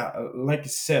like you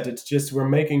said, it's just we're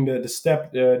making the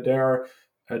step. They're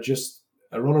just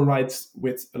roll and rides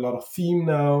with a lot of theme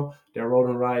now. They're roll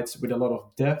and rides with a lot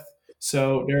of depth.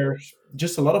 So there's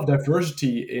just a lot of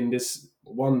diversity in this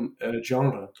one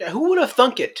genre. Yeah, who would have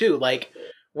thunk it too? Like,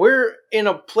 we're in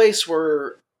a place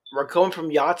where we're going from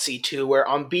Yahtzee to where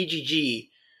on BGG,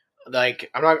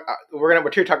 like, we're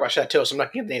here to talk about Château, so I'm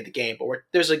not going to name the game, but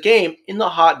there's a game in the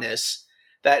hotness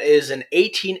that is an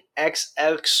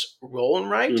 18xx roll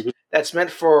and write that's meant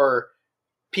for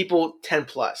people 10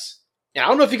 plus. Now, I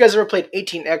don't know if you guys ever played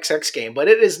 18xx game, but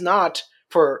it is not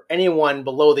for anyone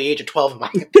below the age of 12, in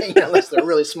my opinion, unless they're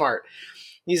really smart.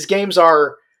 These games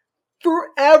are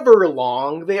forever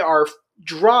long. They are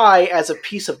dry as a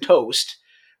piece of toast,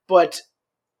 but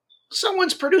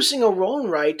someone's producing a roll and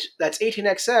write that's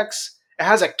 18xx. It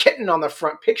has a kitten on the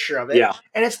front picture of it,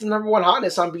 and it's the number one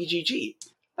hotness on BGG.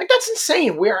 Like, that's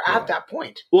insane. We're at that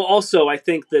point. Well, also, I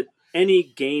think that any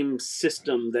game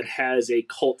system that has a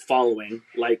cult following,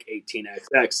 like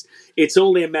 18xx, it's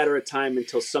only a matter of time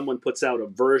until someone puts out a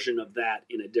version of that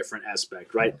in a different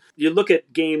aspect, right? You look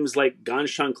at games like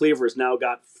Ganshan Cleaver's now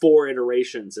got 4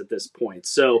 iterations at this point.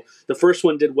 So the first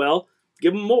one did well.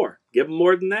 Give them more. Give them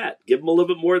more than that. Give them a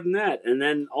little bit more than that. And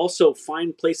then also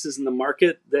find places in the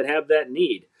market that have that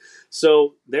need.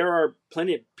 So there are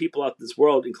plenty of people out in this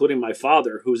world, including my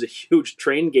father, who's a huge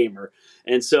train gamer.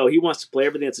 And so he wants to play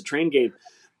everything that's a train game.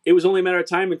 It was only a matter of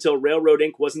time until Railroad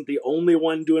Inc. wasn't the only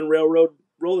one doing railroad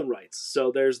roll and rights.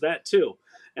 So there's that too.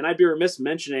 And I'd be remiss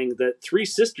mentioning that Three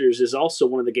Sisters is also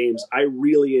one of the games I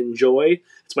really enjoy.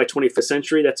 It's by 25th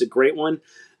Century. That's a great one.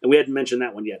 And we hadn't mentioned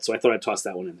that one yet, so I thought I'd toss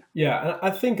that one in there. Yeah, and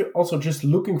I think also just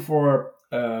looking for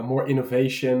more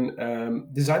innovation,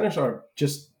 designers are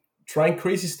just trying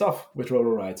crazy stuff with roll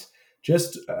and rides.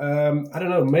 Just, I don't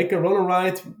know, make a roll and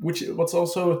ride, what's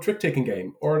also a trick-taking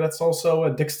game, or that's also a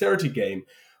dexterity game,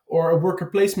 or a worker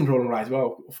placement roll and ride.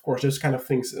 Well, of course, those kind of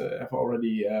things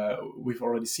we've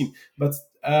already seen. But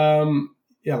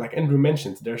yeah, like Andrew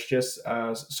mentioned, there's just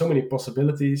so many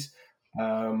possibilities,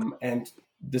 and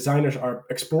designers are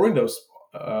exploring those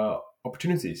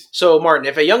opportunities. So, Martin,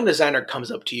 if a young designer comes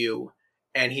up to you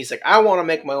and he's like, I want to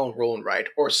make my own roll and ride,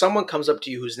 or someone comes up to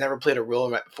you who's never played a roll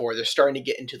and ride before, they're starting to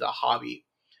get into the hobby,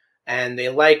 and they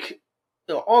like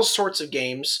all sorts of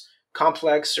games,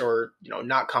 complex or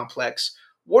not complex.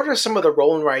 What are some of the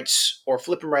roll and rides or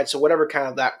flip and rides or whatever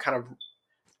kind of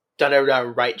done it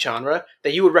right genre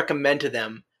that you would recommend to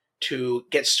them to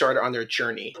get started on their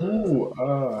journey?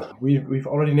 We've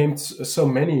already named so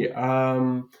many.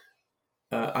 I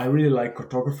really like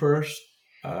Cartographers,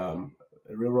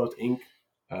 Railroad Inc.,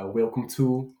 Welcome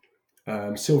to,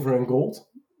 Silver and Gold.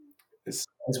 Is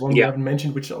one we haven't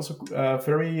mentioned, which is also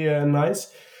very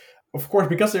nice. Of course,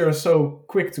 because they are so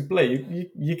quick to play,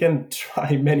 you can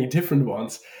try many different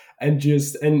ones, and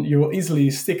you will easily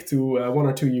stick to one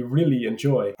or two you really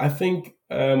enjoy. I think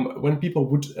when people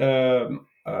would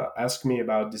ask me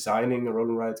about designing a roll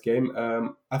and ride game,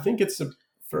 I think it's a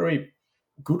very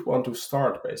good one to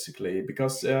start, basically,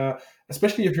 because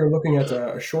especially if you're looking at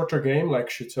a shorter game like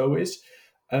Château is,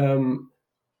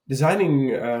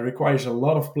 designing requires a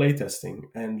lot of playtesting,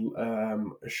 and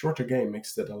a shorter game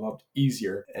makes that a lot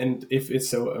easier. And if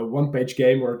it's a one-page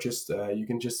game or just you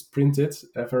can just print it,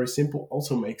 very simple,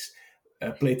 also makes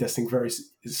playtesting very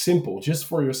simple, just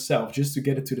for yourself, just to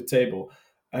get it to the table.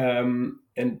 And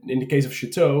in the case of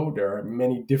Château, there are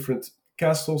many different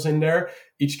castles in there.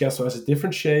 Each castle has a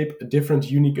different shape, a different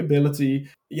unique ability.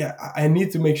 Yeah, I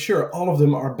need to make sure all of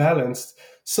them are balanced.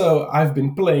 So I've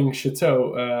been playing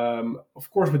Château, of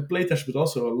course with playtest, but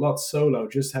also a lot solo,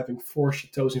 just having 4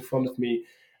 Châteaus in front of me.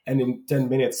 And in 10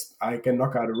 minutes, I can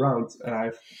knock out a round, and I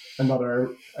have another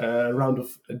round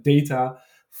of data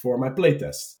for my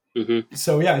playtest. Mm-hmm.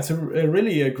 So yeah, it's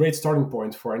really a great starting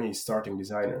point for any starting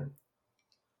designer.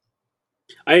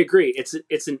 I agree.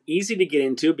 It's an easy to get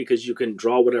into because you can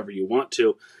draw whatever you want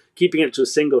to. Keeping it to a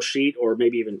single sheet or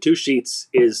maybe even 2 sheets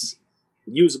is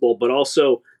usable, but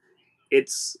also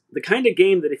it's the kind of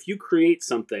game that if you create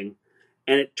something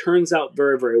and it turns out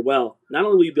very, very well, not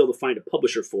only will you be able to find a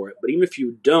publisher for it, but even if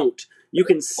you don't, you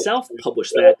can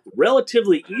self-publish that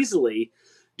relatively easily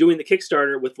doing the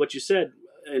Kickstarter with what you said,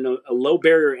 a low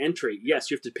barrier entry. Yes,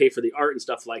 you have to pay for the art and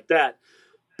stuff like that,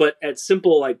 but at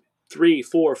simple like $3,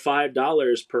 $4,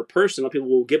 $5 per person, a lot of people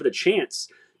will give it a chance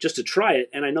just to try it.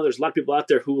 And I know there's a lot of people out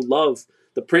there who love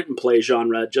the print and play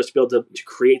genre just to be able to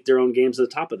create their own games at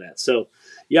the top of that. So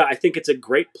yeah, I think it's a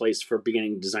great place for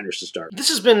beginning designers to start. This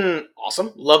has been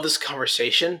awesome. Love this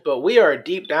conversation, but we are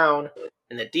deep down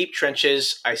in the deep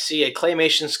trenches. I see a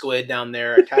claymation squid down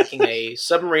there attacking a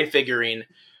submarine figurine.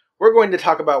 We're going to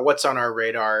talk about what's on our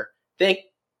radar. Thank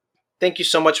you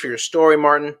so much for your story,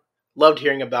 Martin. Loved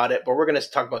hearing about it, but we're going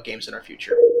to talk about games in our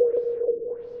future.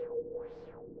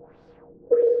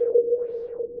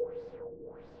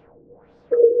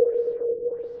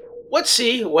 Let's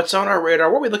see what's on our radar.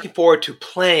 What are we looking forward to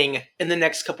playing in the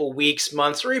next couple weeks,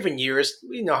 months, or even years?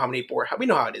 We know how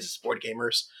it is as board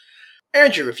gamers.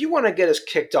 Andrew, if you want to get us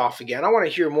kicked off again, I want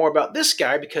to hear more about this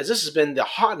guy because this has been the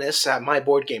hotness at my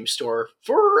board game store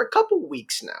for a couple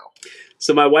weeks now.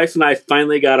 So my wife and I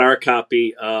finally got our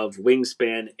copy of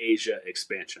Wingspan Asia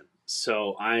expansion.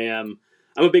 So I'm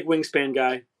a big Wingspan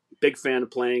guy, big fan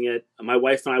of playing it. My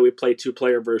wife and I, we play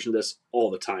 2-player version of this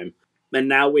all the time. And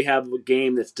now we have a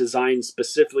game that's designed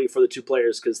specifically for the 2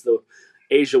 players because the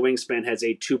Asia Wingspan has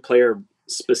a 2-player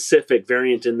specific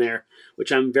variant in there,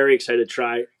 which I'm very excited to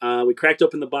try. We cracked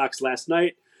open the box last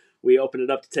night. We opened it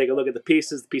up to take a look at the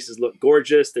pieces. The pieces look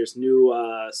gorgeous. There's new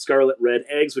scarlet red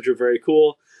eggs, which are very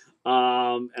cool.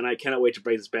 And I cannot wait to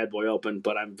break this bad boy open,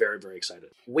 but I'm very, very excited.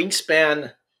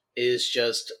 Wingspan is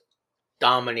just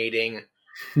dominating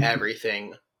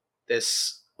everything.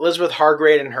 This Elizabeth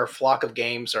Hargrave and her flock of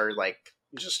games are like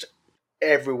just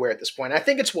everywhere at this point. I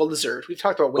think it's well deserved. We've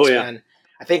talked about Wingspan,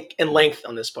 I think, in length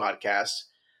on this podcast.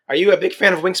 Are you a big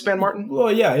fan of Wingspan, Martin?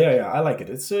 Well, yeah. I like it.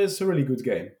 It's a really good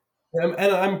game. And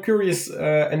I'm curious,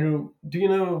 Andrew, do you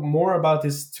know more about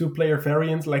this 2-player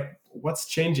variant? Like, what's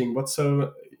changing? What's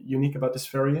so unique about this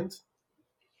variant?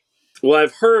 Well,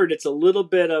 I've heard it's a little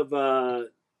bit of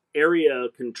area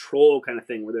control kind of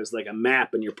thing where there's like a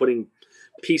map and you're putting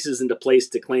pieces into place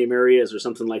to claim areas or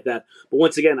something like that. But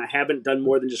once again, I haven't done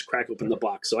more than just crack open the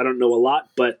box, so I don't know a lot,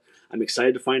 but I'm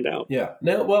excited to find out. Yeah.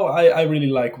 No, well, I really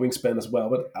like Wingspan as well,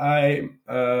 but I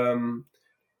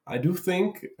do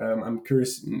think I'm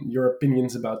curious your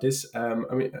opinions about this. I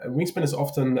mean, Wingspan is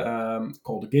often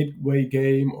called a gateway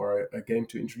game or a game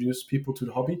to introduce people to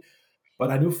the hobby.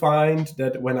 But I do find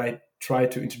that when I try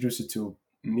to introduce it to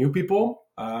new people,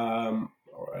 or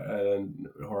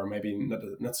maybe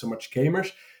not so much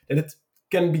gamers, that it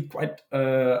can be quite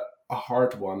a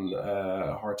hard one,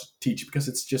 hard to teach, because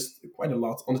it's just quite a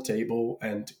lot on the table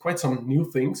and quite some new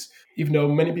things. Even though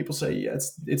many people say, yeah,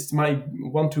 it's my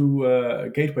one-to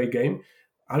gateway game.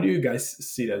 How do you guys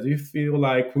see that? Do you feel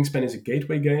like Wingspan is a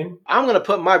gateway game? I'm going to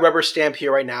put my rubber stamp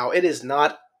here right now. It is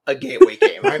not a gateway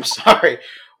game. I'm sorry.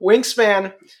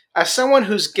 Wingspan, as someone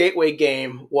whose gateway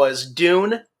game was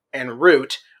Dune and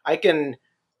Root, I can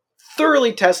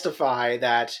thoroughly testify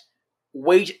that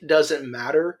weight doesn't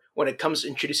matter when it comes to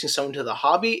introducing someone to the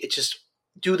hobby. It's just,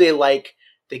 do they like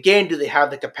the game? Do they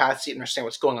have the capacity to understand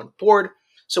what's going on the board?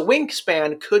 So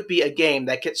Wingspan could be a game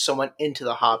that gets someone into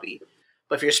the hobby.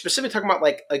 But if you're specifically talking about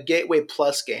like a Gateway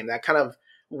Plus game, that kind of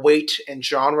weight and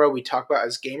genre we talk about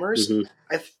as gamers,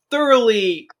 I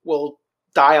thoroughly will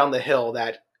die on the hill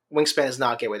that Wingspan is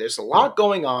not Gateway. There's a lot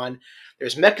going on.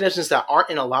 There's mechanisms that aren't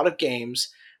in a lot of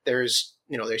games. There's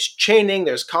chaining,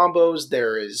 there's combos,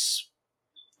 there is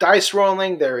dice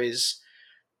rolling, there's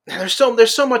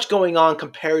so much going on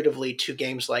comparatively to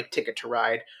games like Ticket to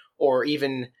Ride or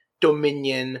even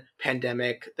Dominion,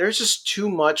 Pandemic. There's just too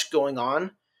much going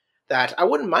on that I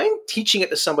wouldn't mind teaching it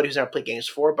to somebody who's never played games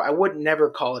before, but I would never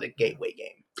call it a gateway game.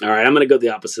 All right, I'm going to go the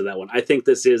opposite of that one. I think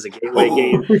this is a gateway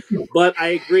game, but I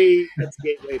agree it's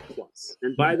Gateway Plus.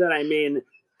 And by that I mean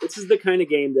this is the kind of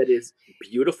game that is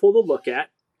beautiful to look at.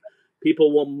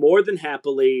 People will more than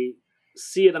happily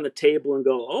see it on the table and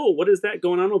go, oh, what is that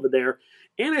going on over there?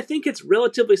 And I think it's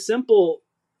relatively simple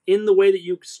in the way that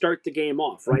you start the game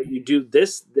off, right? You do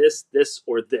this,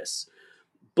 or this.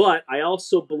 But I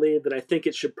also believe that I think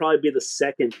it should probably be the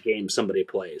second game somebody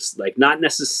plays. Like, not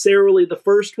necessarily the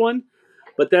first one,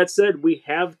 but that said, we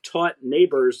have taught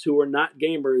neighbors who are not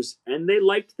gamers, and they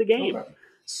liked the game. Okay.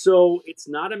 So it's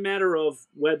not a matter of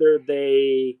whether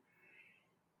they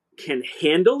can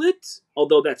handle it,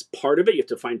 although that's part of it. You have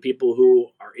to find people who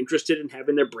are interested in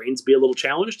having their brains be a little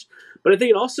challenged. But I think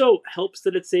it also helps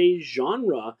that it's a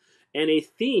genre and a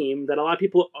theme that a lot of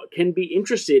people can be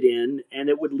interested in, and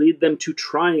it would lead them to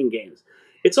trying games.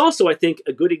 It's also, I think,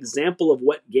 a good example of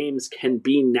what games can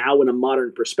be now in a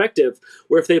modern perspective,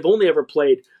 where if they've only ever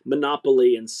played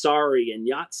Monopoly and Sorry and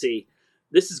Yahtzee,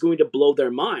 this is going to blow their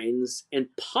minds and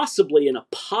possibly in a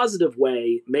positive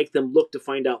way make them look to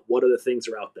find out what other things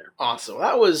are out there. Awesome.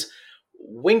 That was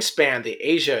Wingspan, the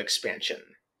Asia expansion.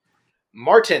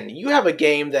 Martin, you have a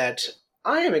game that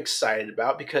I am excited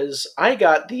about because I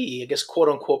got the, I guess,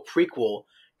 quote-unquote prequel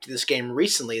to this game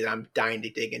recently that I'm dying to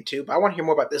dig into. But I want to hear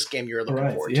more about this game you're looking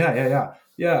forward to.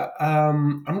 Yeah.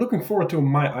 I'm looking forward to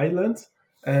My Island.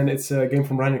 And it's a game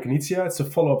from Rainer Knizia. It's a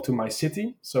follow-up to My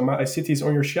City. So My City is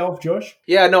on your shelf, Josh?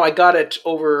 Yeah, no, I got it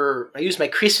I used my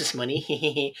Christmas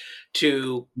money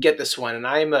to get this one. And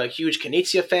I'm a huge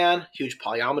Knizia fan, huge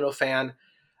Polyomino fan.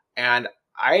 And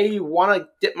I want to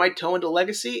dip my toe into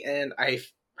Legacy. And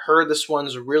I've heard this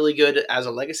one's really good as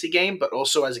a Legacy game, but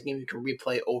also as a game you can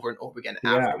replay over and over again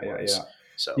afterwards.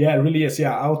 Yeah, it really is.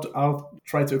 Yeah, I'll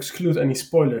try to exclude any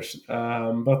spoilers.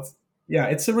 But yeah,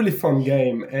 it's a really fun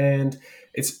game. And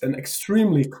it's an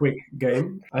extremely quick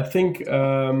game. I think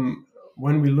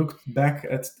when we looked back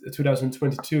at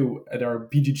 2022 at our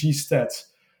BGG stats,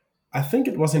 I think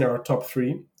it was in our top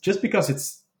 3, just because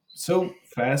it's so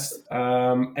fast.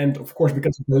 And of course,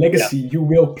 because of the Legacy, you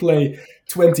will play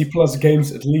 20 plus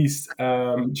games at least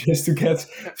just to get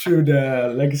through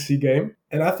the Legacy game.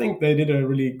 And I think they did a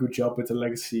really good job with the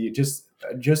Legacy.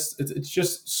 It's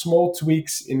just small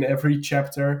tweaks in every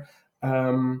chapter.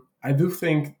 I do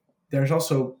think there's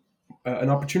also an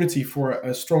opportunity for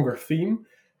a stronger theme.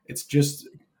 It's just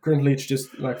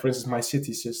like, for instance, My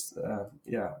City is just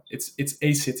it's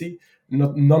a city,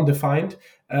 not non-defined.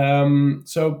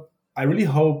 So I really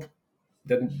hope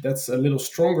that's a little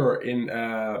stronger in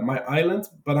My Island.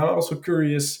 But I'm also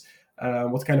curious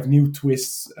what kind of new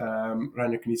twists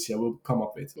Rainer Knizia will come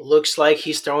up with. Looks like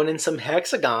he's throwing in some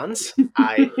hexagons.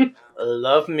 I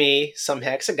love me some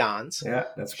hexagons. Yeah,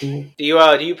 that's cool. Do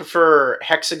you prefer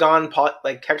hexagon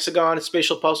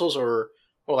spatial puzzles or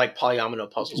like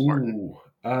polyomino puzzles, Martin?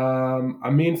 I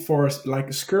mean, for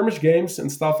like skirmish games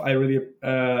and stuff, I really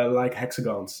like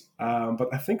hexagons.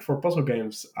 But I think for puzzle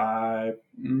games, I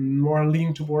more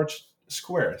lean towards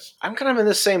squares. I'm kind of in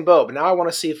the same boat, but now I want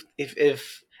to see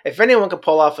if anyone can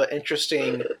pull off an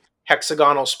interesting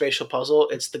hexagonal spatial puzzle,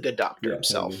 it's the good doctor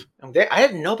himself. Totally. I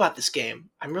didn't know about this game.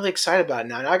 I'm really excited about it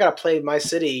now. Now I got to play my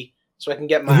city so I can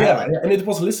get my island. And it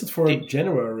was listed for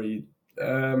January.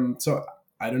 So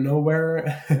I don't know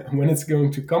where when it's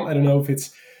going to come. I don't know if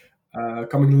it's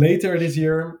coming later this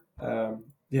year.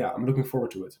 I'm looking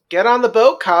forward to it. Get on the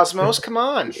boat, Cosmos. Come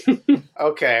on.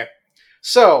 Okay.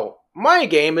 So, my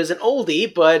game is an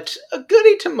oldie, but a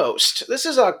goodie to most. This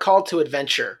is a Call to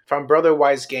Adventure from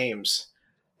Brotherwise Games.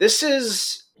 This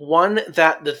is one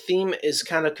that the theme is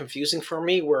kind of confusing for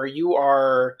me, where you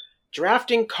are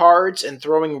drafting cards and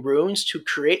throwing runes to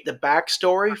create the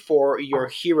backstory for your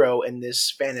hero in this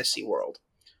fantasy world.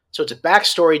 So it's a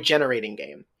backstory generating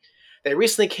game. They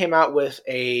recently came out with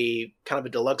a kind of a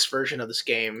deluxe version of this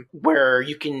game where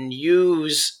you can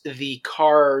use the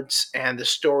cards and the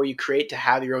story you create to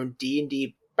have your own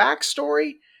D&D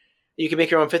backstory. You can make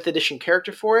your own 5th edition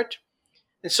character for it.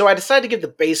 And so I decided to give the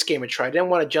base game a try. I didn't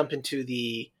want to jump into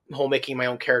the whole making my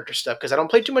own character stuff because I don't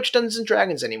play too much Dungeons &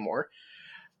 Dragons anymore.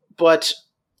 But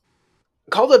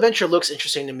Call to Adventure looks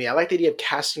interesting to me. I like the idea of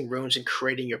casting runes and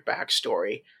creating your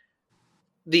backstory.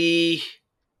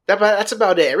 That's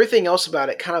about it. Everything else about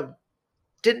it kind of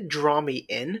didn't draw me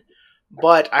in.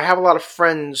 But I have a lot of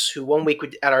friends who one week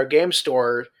at our game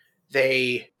store,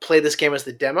 they played this game as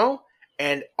the demo.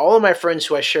 And all of my friends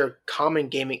who I share common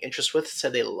gaming interests with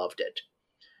said they loved it.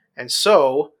 And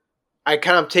so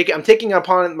I'm taking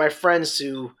upon my friends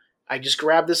to, I just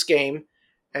grabbed this game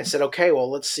and said, okay, well,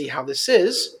 let's see how this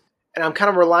is. And I'm kind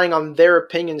of relying on their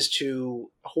opinions to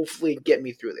hopefully get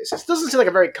me through this. It doesn't seem like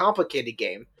a very complicated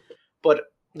game, but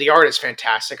the art is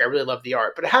fantastic. I really love the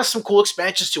art. But it has some cool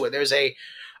expansions to it. There's a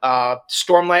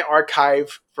Stormlight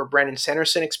Archive for Brandon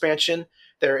Sanderson expansion.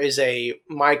 There is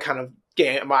my kind of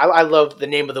game. I love The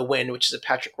Name of the Wind, which is a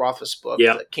Patrick Rothfuss book,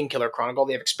 the Kingkiller Chronicle.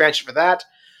 They have expansion for that.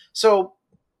 So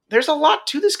there's a lot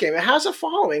to this game. It has a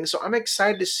following, so I'm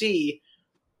excited to see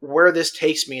where this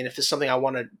takes me and if it's something I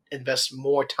want to invest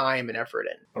more time and effort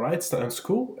in. All right, sounds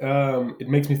cool. It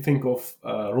makes me think of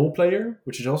Role Player,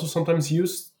 which is also sometimes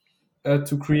used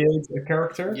to create a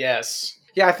character. Yes.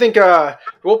 Yeah, I think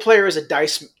Role Player is a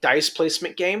dice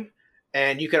placement game,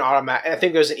 and you can I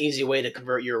think there's an easy way to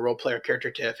convert your Role Player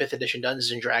character to 5th edition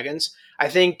Dungeons & Dragons. I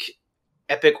think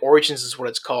Epic Origins is what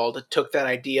it's called. It took that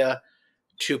idea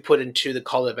to put into the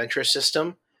Call to Adventure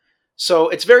system. So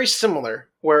it's very similar,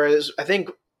 whereas I think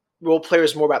Role Player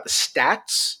is more about the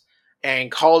stats,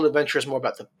 and Call to Adventure is more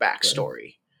about the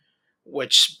backstory,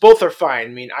 which both are fine. I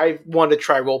mean, I wanted to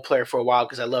try Role Player for a while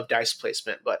because I love dice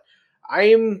placement, but I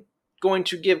am going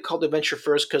to give Call to Adventure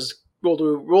first because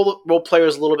Role Player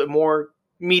is a little bit more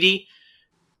meaty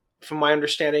from my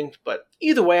understanding, but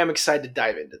either way, I'm excited to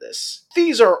dive into this.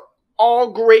 These are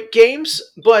all great games,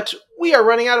 but we are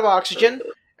running out of oxygen,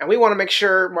 and we want to make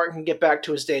sure Martin can get back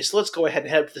to his day, so let's go ahead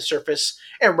and head up to the surface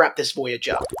and wrap this voyage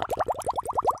up.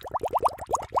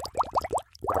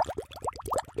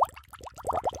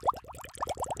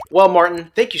 Well,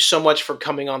 Martin, thank you so much for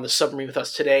coming on the submarine with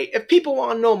us today. If people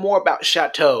want to know more about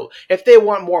Château, if they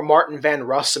want more Martin van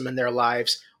Rossum in their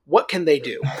lives, what can they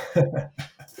do?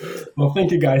 Well,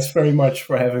 thank you guys very much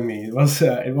for having me. It was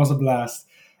a blast.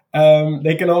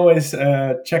 They can always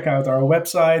check out our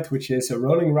website, which is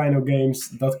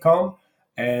rollingrhinogames.com,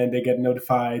 and they get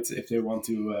notified if they want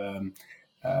to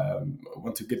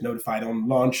get notified on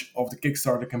launch of the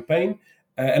Kickstarter campaign.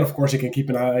 And of course, you can keep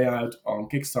an eye out on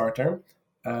Kickstarter.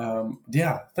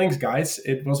 Thanks, guys.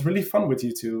 It was really fun with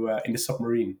you two in the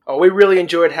submarine. Oh, we really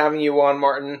enjoyed having you on,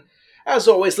 Martin. As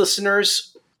always,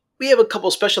 listeners, we have a couple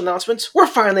special announcements. We're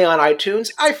finally on iTunes.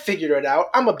 I figured it out.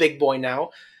 I'm a big boy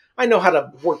now. I know how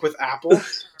to work with Apple.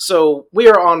 So we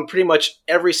are on pretty much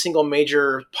every single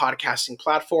major podcasting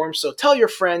platform. So tell your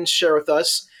friends, share with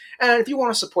us. And if you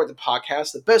want to support the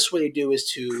podcast, the best way to do is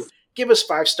to give us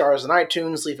 5 stars on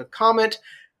iTunes, leave a comment,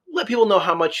 let people know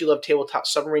how much you love Tabletop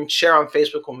Submarine, share on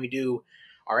Facebook when we do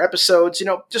our episodes,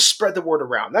 just spread the word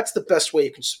around. That's the best way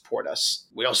you can support us.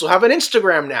 We also have an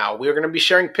Instagram now. We're going to be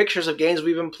sharing pictures of games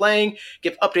we've been playing,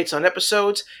 give updates on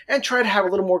episodes, and try to have a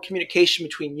little more communication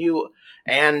between you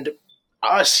and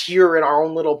us here in our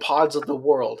own little pods of the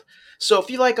world. So if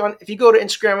you go to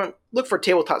Instagram, look for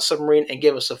Tabletop Submarine and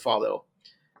give us a follow.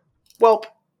 Well,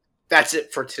 that's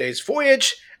it for today's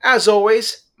voyage. As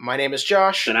always, my name is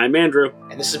Josh. And I'm Andrew.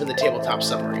 And this has been the Tabletop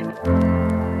Submarine.